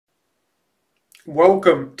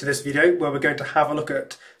Welcome to this video where we're going to have a look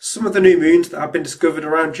at some of the new moons that have been discovered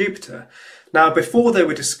around Jupiter. Now, before they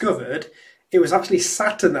were discovered, it was actually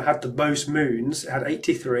Saturn that had the most moons. It had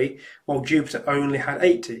 83, while Jupiter only had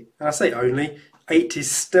 80. And I say only, 80 is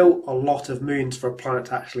still a lot of moons for a planet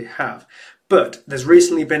to actually have. But there's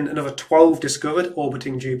recently been another 12 discovered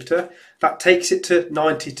orbiting Jupiter. That takes it to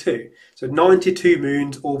 92. So 92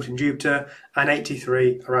 moons orbiting Jupiter and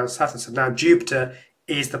 83 around Saturn. So now Jupiter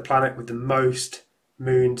is the planet with the most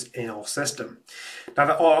moons in our system. Now,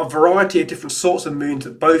 there are a variety of different sorts of moons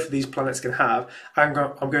that both of these planets can have. I'm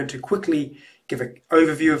going to quickly give an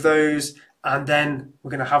overview of those, and then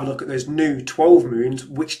we're going to have a look at those new 12 moons.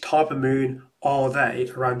 Which type of moon are they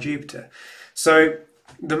around Jupiter? So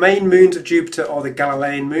the main moons of Jupiter are the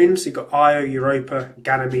Galilean moons. You've got Io, Europa,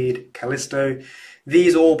 Ganymede, Callisto.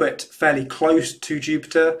 These orbit fairly close to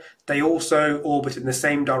Jupiter. They also orbit in the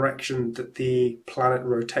same direction that the planet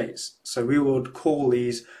rotates. So we would call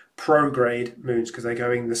these prograde moons because they're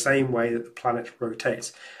going the same way that the planet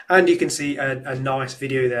rotates. And you can see a nice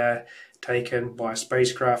video there taken by a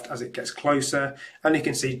spacecraft as it gets closer. And you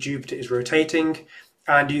can see Jupiter is rotating.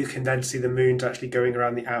 And you can then see the moons actually going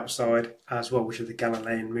around the outside as well, which are the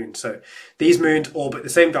Galilean moons. So these moons orbit the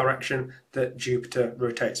same direction that Jupiter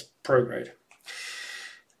rotates, prograde.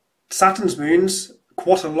 Saturn's moons,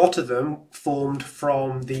 quite a lot of them formed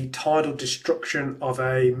from the tidal destruction of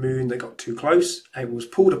a moon that got too close. It was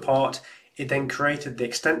pulled apart. It then created the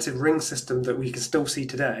extensive ring system that we can still see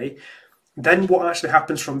today. Then what actually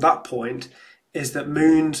happens from that point is that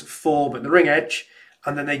moons form at the ring edge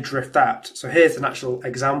and then they drift out. So here's an actual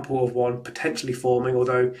example of one potentially forming,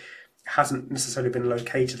 although it hasn't necessarily been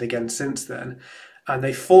located again since then. And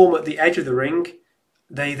they form at the edge of the ring.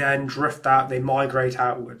 They then drift out, they migrate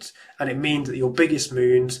outwards, and it means that your biggest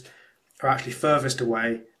moons are actually furthest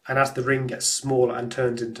away, and as the ring gets smaller and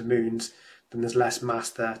turns into moons, then there's less mass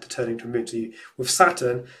there to turn into moons. So with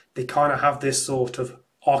Saturn, they kind of have this sort of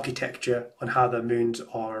architecture on how their moons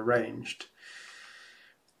are arranged.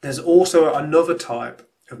 There's also another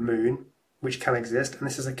type of moon which can exist, and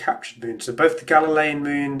this is a captured moon. So both the Galilean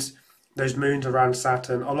moons, those moons around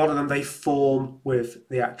Saturn, a lot of them, they form with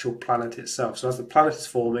the actual planet itself. So as the planet is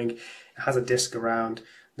forming, it has a disk around,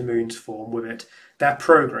 the moons form with it. They're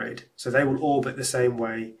prograde, so they will orbit the same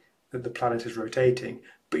way that the planet is rotating.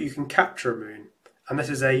 But you can capture a moon, and this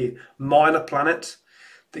is a minor planet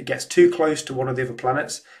that gets too close to one of the other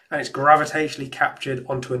planets, and it's gravitationally captured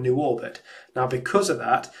onto a new orbit. Now, because of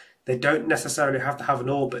that, they don't necessarily have to have an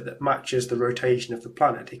orbit that matches the rotation of the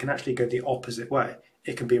planet. It can actually go the opposite way.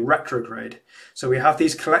 It can be retrograde. So we have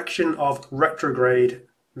these collection of retrograde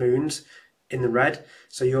moons in the red.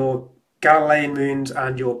 So your Galilean moons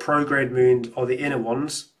and your prograde moons are the inner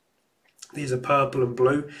ones. These are purple and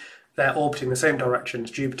blue. They're orbiting the same direction as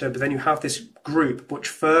Jupiter, but then you have this group much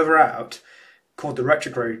further out called the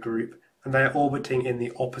retrograde group, and they're orbiting in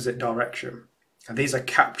the opposite direction. And these are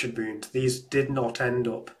captured moons. These did not end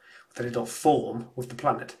up, they did not form with the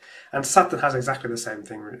planet. And Saturn has exactly the same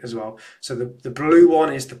thing as well. So the blue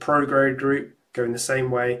one is the prograde group, going the same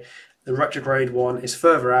way. The retrograde one is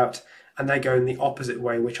further out, and they go in the opposite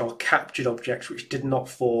way, which are captured objects which did not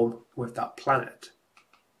form with that planet.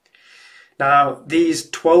 Now, these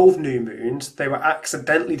 12 new moons, they were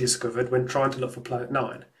accidentally discovered when trying to look for Planet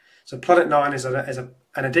 9. So Planet 9 is an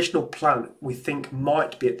additional planet we think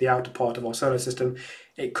might be at the outer part of our solar system.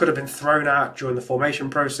 It could have been thrown out during the formation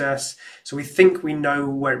process, so we think we know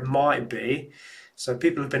where it might be. So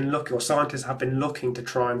people have been looking, or scientists have been looking to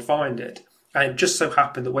try and find it. And it just so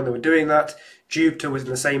happened that when they were doing that, Jupiter was in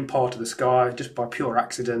the same part of the sky, just by pure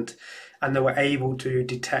accident, and they were able to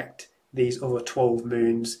detect these other 12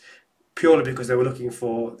 moons purely because they were looking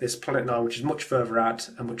for this Planet 9, which is much further out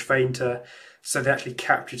and much fainter. So they actually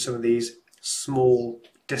captured some of these small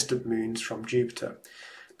distant moons from Jupiter.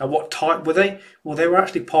 Now, what type were they? Well, they were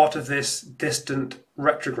actually part of this distant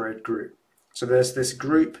retrograde group. So there's this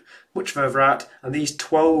group much further out, and these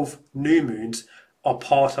 12 new moons are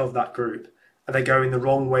part of that group, and they're going the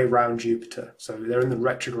wrong way round Jupiter. So they're in the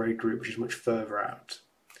retrograde group, which is much further out.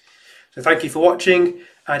 So thank you for watching,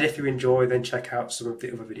 and if you enjoy, then check out some of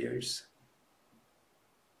the other videos.